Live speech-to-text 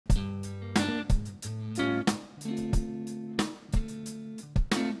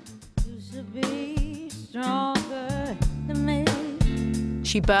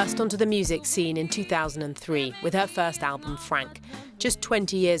She burst onto the music scene in 2003 with her first album, Frank. Just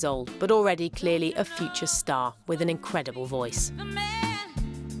 20 years old, but already clearly a future star with an incredible voice.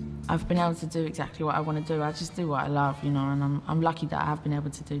 I've been able to do exactly what I want to do. I just do what I love, you know, and I'm lucky that I have been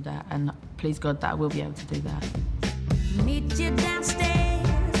able to do that, and please God that I will be able to do that. Meet you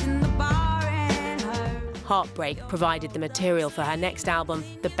downstairs in the bar and her. Heartbreak provided the material for her next album,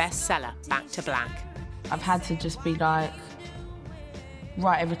 the bestseller, Back to Black. I've had to just be like,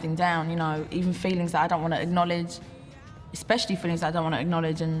 write everything down, you know, even feelings that I don't want to acknowledge, especially feelings that I don't want to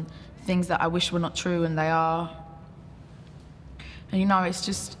acknowledge, and things that I wish were not true and they are. And you know, it's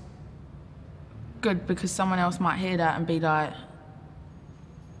just good because someone else might hear that and be like,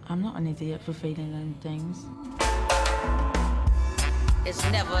 I'm not an idiot for feeling them things. It's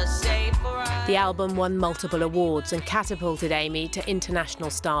never safe for us. The album won multiple awards and catapulted Amy to international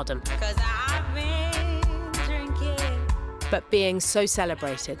stardom. 'Cause I've been drinking. But being so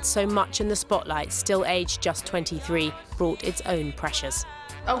celebrated, so much in the spotlight, still aged just 23, brought its own pressures.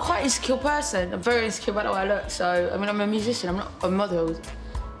 I'm quite an insecure person. I'm very insecure about the way I look, so, I mean, I'm a musician, I'm not a model.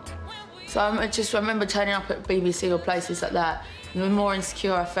 So I just remember turning up at BBC or places like that, and the more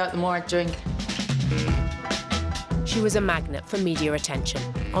insecure I felt, the more I'd drink. She was a magnet for media attention.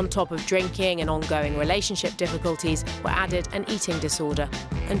 On top of drinking and ongoing relationship difficulties were added an eating disorder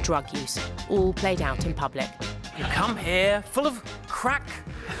and drug use, all played out in public. You come here full of crack,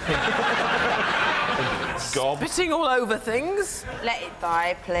 spitting all over things. Let it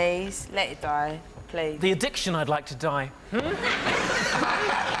die, please. Let it die, please. The addiction I'd like to die. Have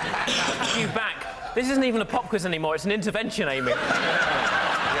you back. This isn't even a pop quiz anymore, it's an intervention, Amy.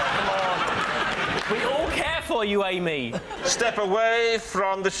 Come on. We all care for you, Amy. Step away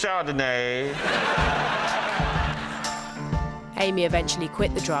from the Chardonnay. Amy eventually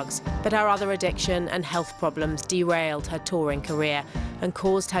quit the drugs, but her other addiction and health problems derailed her touring career and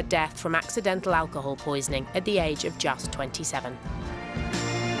caused her death from accidental alcohol poisoning at the age of just 27.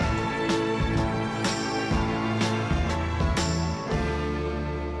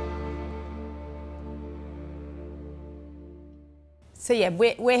 So yeah,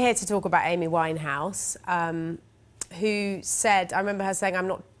 we're here to talk about Amy Winehouse, who said, I remember her saying, I'm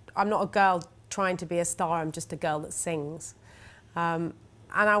not a girl trying to be a star, I'm just a girl that sings. And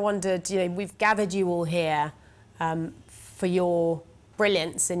I wondered, you know, we've gathered you all here for your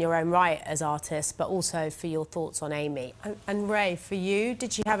brilliance in your own right as artists, but also for your thoughts on Amy. And Ray, for you,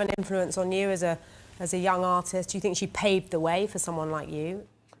 did she have an influence on you as a young artist? Do you think she paved the way for someone like you?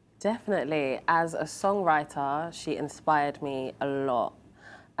 Definitely. As a songwriter, she inspired me a lot.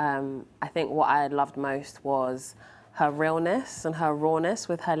 I think what I loved most was her realness and her rawness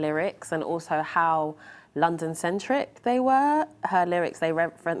with her lyrics, and also how London-centric they were. Her lyrics, they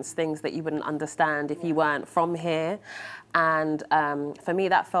reference things that you wouldn't understand if you weren't from here. And for me,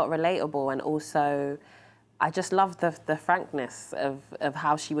 that felt relatable, and also I just loved the frankness of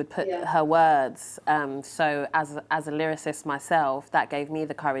how she would put her words. So as a lyricist myself, that gave me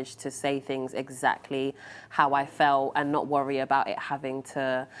the courage to say things exactly how I felt and not worry about it having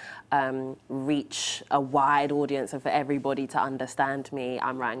to reach a wide audience and for everybody to understand me.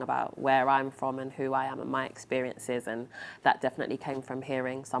 I'm writing about where I'm from and who I am and my experiences, and that definitely came from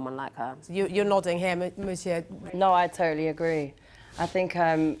hearing someone like her. You're nodding here, Mutya. No, I totally agree. I think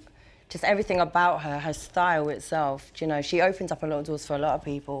just everything about her, her style itself, you know, she opens up a lot of doors for a lot of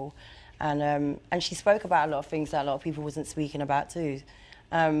people, and she spoke about a lot of things that a lot of people wasn't speaking about too.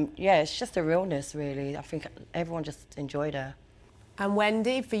 Yeah, it's just a realness, really. I think everyone just enjoyed her. And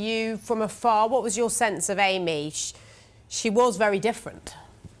Wendy, for you, from afar, what was your sense of Amy? She was very different.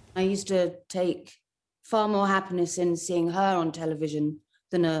 I used to take far more happiness in seeing her on television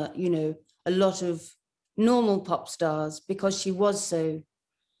than you know, a lot of normal pop stars, because she was so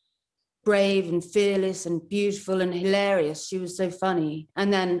brave and fearless and beautiful and hilarious. She was so funny.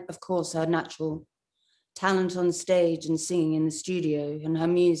 And then, of course, her natural talent on stage and singing in the studio and her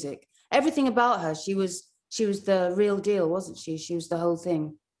music. Everything about her, she was the real deal, wasn't she? She was the whole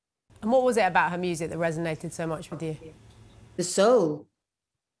thing. And what was it about her music that resonated so much with you? The soul.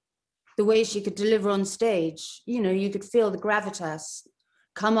 The way she could deliver on stage. You know, you could feel the gravitas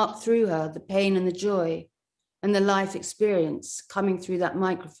come up through her, the pain and the joy and the life experience coming through that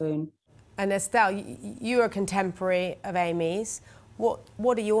microphone. And Estelle, you're a contemporary of Amy's. What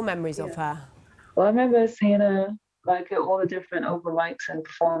are your memories of her? Well, I remember seeing her like at all the different open mics and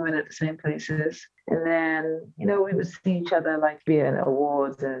performing at the same places. And then, you know, we would see each other like being at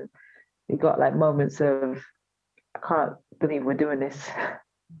awards, and we got like moments of, I can't believe we're doing this,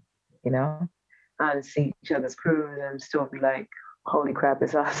 you know, and see each other's crews and still be like, holy crap,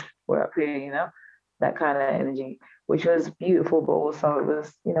 it's us, we're up here, you know. that kind of energy, which was beautiful, but also it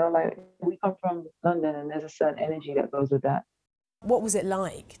was, you know, like we come from London and there's a certain energy that goes with that. What was it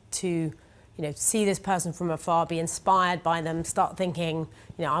like to, you know, see this person from afar, be inspired by them, start thinking,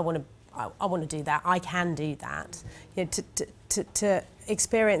 you know, I want to do that, I can do that, you know, to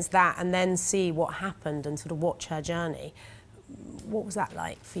experience that and then see what happened and sort of watch her journey. What was that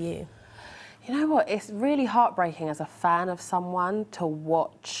like for you? You know what, it's really heartbreaking as a fan of someone to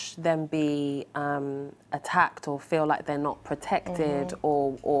watch them be attacked or feel like they're not protected,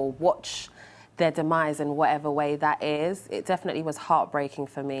 or watch their demise in whatever way that is. It definitely was heartbreaking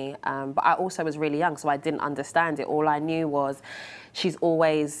for me, but I also was really young, so I didn't understand it. All I knew was she's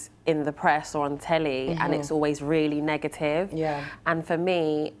always in the press or on telly, and it's always really negative. Yeah. And for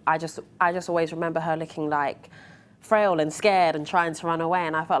me, I just always remember her looking like frail and scared and trying to run away,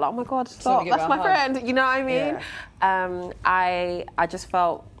 and I felt like, oh my God, stop, that's my friend, you know what I mean? Yeah. I just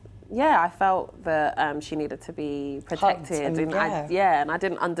felt, I felt that she needed to be protected, and I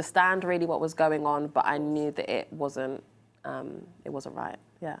didn't understand really what was going on, but I knew that it wasn't right,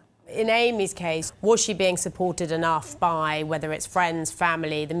 yeah. In Amy's case, was she being supported enough by, whether it's friends,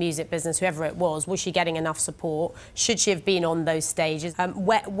 family, the music business, whoever it was she getting enough support? Should she have been on those stages?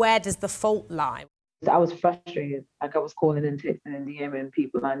 Where does the fault lie? I was frustrated. Like I was calling and texting and DMing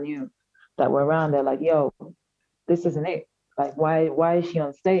people I knew that were around there, like, yo, this isn't it. Like, why is she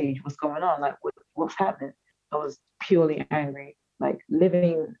on stage? What's going on? Like, what's happening? I was purely angry. Like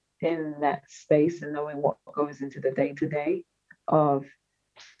living in that space and knowing what goes into the day-to-day of,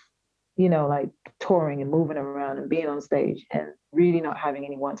 you know, like touring and moving around and being on stage and really not having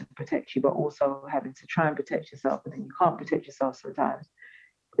anyone to protect you, but also having to try and protect yourself, and then you can't protect yourself sometimes.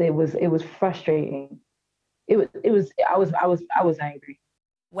 It was frustrating. I was angry.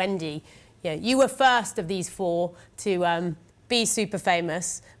 Wendy, yeah, you were first of these four to be super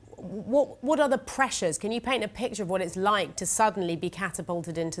famous. What are the pressures? Can you paint a picture of what it's like to suddenly be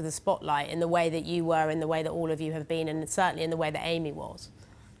catapulted into the spotlight in the way that you were, in the way that all of you have been, and certainly in the way that Amy was?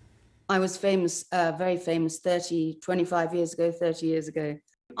 I was famous, very famous 25 years ago, 30 years ago.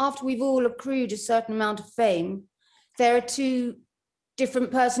 After we've all accrued a certain amount of fame, there are two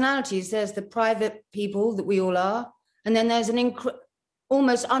different personalities. There's the private people that we all are, and then there's an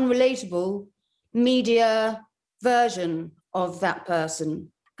almost unrelatable media version of that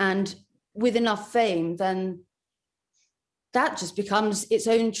person. And with enough fame, then that just becomes its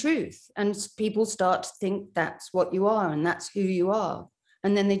own truth, and people start to think that's what you are and that's who you are,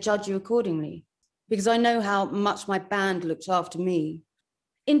 and then they judge you accordingly. Because I know how much my band looked after me.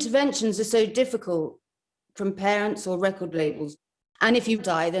 Interventions are so difficult from parents or record labels. And if you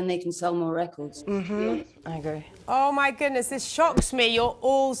die, then they can sell more records. I agree. Oh my goodness, this shocks me. You're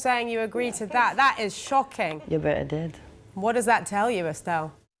all saying you agree to that. That is shocking. You better did. What does that tell you,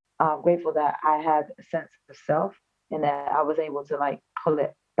 Estelle? I'm grateful that I had a sense of self and that I was able to like pull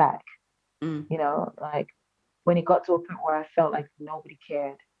it back. You know, like when it got to a point where I felt like nobody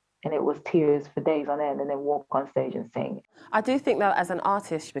cared and it was tears for days on end, and then walk on stage and sing. I do think that as an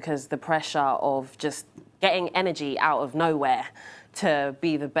artist, because the pressure of just getting energy out of nowhere to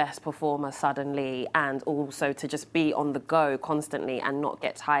be the best performer suddenly, and also to just be on the go constantly and not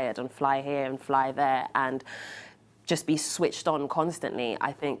get tired and fly here and fly there and just be switched on constantly,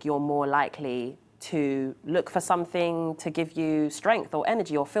 I think you're more likely to look for something to give you strength or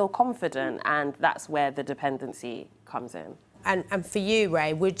energy or feel confident, and that's where the dependency comes in. And for you,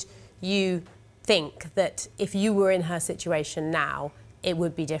 Ray, would you think that if you were in her situation now, it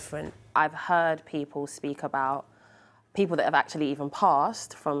would be different? I've heard people speak about people that have actually even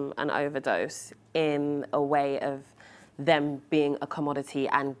passed from an overdose in a way of them being a commodity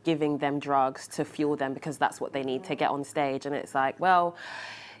and giving them drugs to fuel them because that's what they need to get on stage. And it's like, well,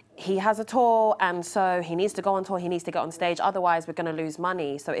 he has a tour and so he needs to go on tour, he needs to get on stage, otherwise we're going to lose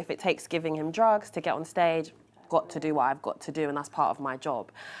money. So if it takes giving him drugs to get on stage, I've got to do what I've got to do, and that's part of my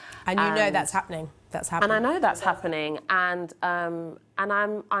job. And you know that's happening. That's happening. And I know that's happening, and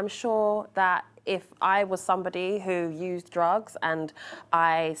I'm sure that if I was somebody who used drugs and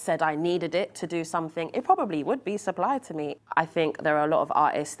I said I needed it to do something, it probably would be supplied to me. I think there are a lot of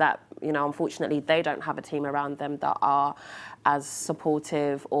artists that, you know, unfortunately, they don't have a team around them that are as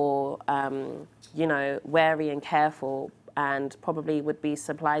supportive or, you know, wary and careful, and probably would be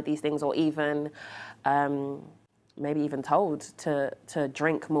supplied these things, or even maybe even told to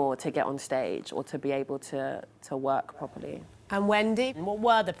drink more to get on stage or to be able to work properly. And Wendy, what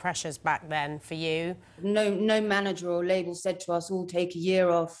were the pressures back then for you? No manager or label said to us, all take a year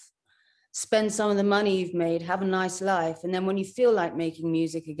off, spend some of the money you've made, have a nice life, and then when you feel like making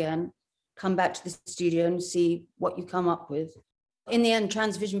music again, come back to the studio and see what you come up with. In the end,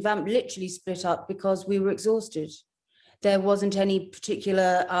 Transvision Vamp literally split up because we were exhausted. There wasn't any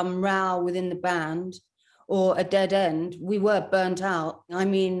particular row within the band or a dead end. We were burnt out. I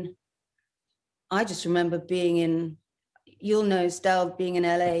mean, I just remember being in, you'll know, Estelle, being in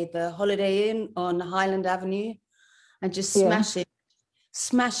LA, the Holiday Inn on Highland Avenue, and just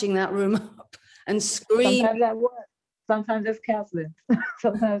smashing that room up and screaming. Sometimes that works. Sometimes that's counseling.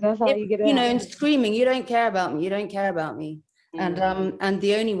 Sometimes that's how you get it. You know, and screaming, you don't care about me, you don't care about me. And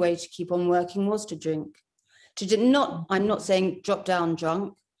the only way to keep on working was to drink. I'm not saying drop down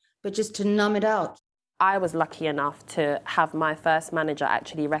drunk, but just to numb it out. I was lucky enough to have my first manager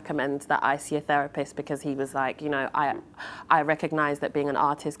actually recommend that I see a therapist, because he was like, you know, I recognise that being an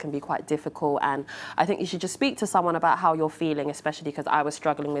artist can be quite difficult, and I think you should just speak to someone about how you're feeling, especially because I was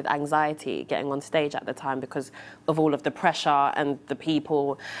struggling with anxiety getting on stage at the time because of all of the pressure and the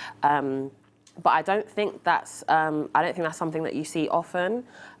people. But I don't think that's something that you see often.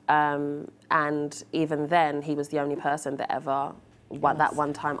 And even then, he was the only person that ever that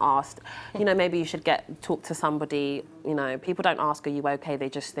one time asked, you know, maybe you should talk to somebody. You know, people don't ask, are you okay? They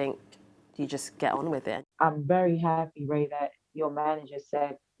just think you just get on with it. I'm very happy, Ray, that your manager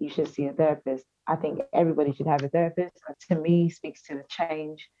said you should see a therapist. I think everybody should have a therapist. To me, speaks to the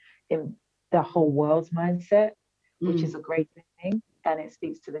change in the whole world's mindset, which is a great thing. And it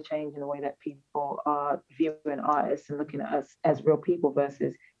speaks to the change in the way that people are viewing artists and looking at us as real people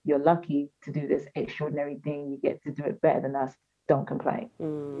versus you're lucky to do this extraordinary thing. You get to do it better than us. Don't complain.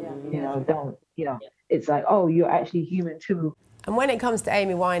 It's like, oh, you're actually human too. And when it comes to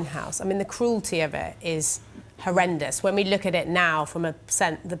Amy Winehouse, I mean, the cruelty of it is horrendous. When we look at it now from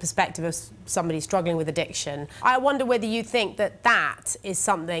the perspective of somebody struggling with addiction, I wonder whether you think that is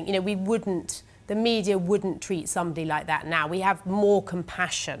something, you know, the media wouldn't treat somebody like that now. We have more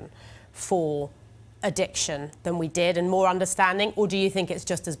compassion for addiction than we did and more understanding, or do you think it's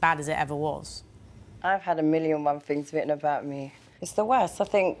just as bad as it ever was? I've had 1,000,001 things written about me. It's the worst. I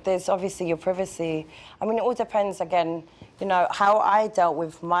think there's obviously your privacy. I mean, it all depends, again, you know, how I dealt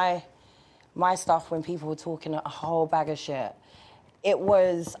with my stuff when people were talking a whole bag of shit.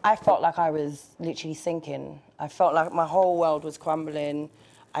 I felt like I was literally sinking. I felt like my whole world was crumbling.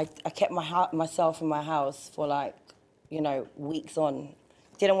 I kept myself in my house for, like, you know, weeks on.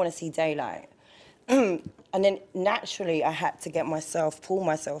 Didn't want to see daylight. And then naturally I had to pull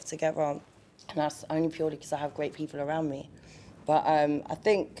myself together. And that's only purely because I have great people around me. But I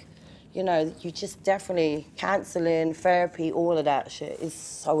think, you know, you just definitely, counselling, therapy, all of that shit is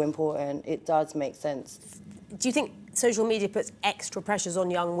so important. It does make sense. Do you think social media puts extra pressures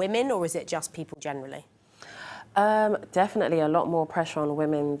on young women, or is it just people generally? Definitely a lot more pressure on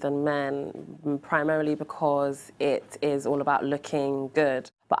women than men, primarily because it is all about looking good.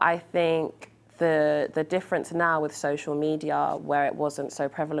 But I think the difference now with social media, where it wasn't so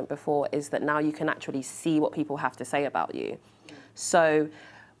prevalent before, is that now you can actually see what people have to say about you. So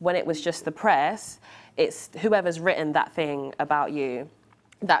when it was just the press, it's whoever's written that thing about you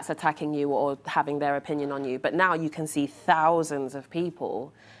that's attacking you or having their opinion on you. But now you can see thousands of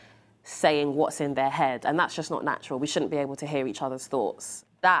people saying what's in their head, and that's just not natural. We shouldn't be able to hear each other's thoughts.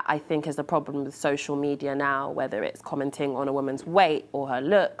 That, I think, is the problem with social media now, whether it's commenting on a woman's weight or her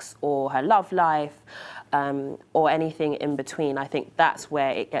looks or her love life or anything in between. I think that's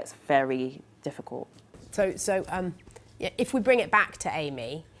where it gets very difficult. So if we bring it back to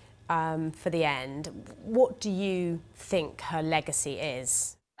Amy for the end, what do you think her legacy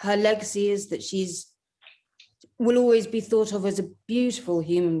is? Her legacy is that will always be thought of as a beautiful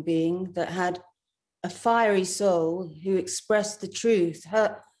human being that had a fiery soul, who expressed the truth,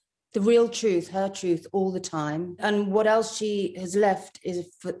 the real truth, her truth all the time. And what else she has left is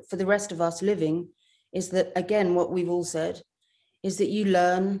for the rest of us living is that, again, what we've all said, is that you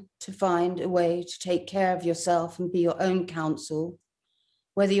learn to find a way to take care of yourself and be your own counsel.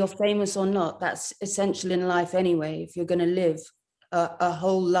 Whether you're famous or not, that's essential in life anyway, if you're going to live a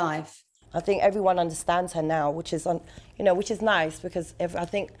whole life. I think everyone understands her now, which is nice, because I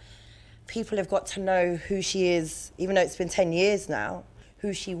think people have got to know who she is, even though it's been 10 years now,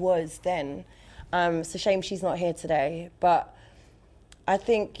 who she was then. It's a shame she's not here today, but I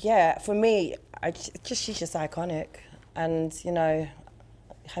think, yeah, for me, she's just iconic, and, you know,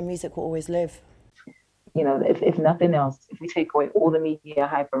 her music will always live. You know, if nothing else, if we take away all the media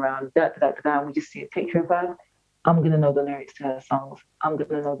hype around and we just see a picture of her, I'm going to know the lyrics to her songs. I'm going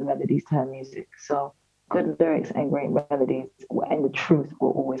to know the melodies to her music. So good lyrics and great melodies, and the truth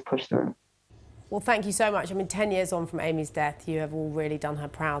will always push through. Well, thank you so much. I mean, 10 years on from Amy's death, you have all really done her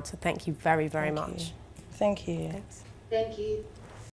proud. So thank you very, very much. Thank you. Thank you.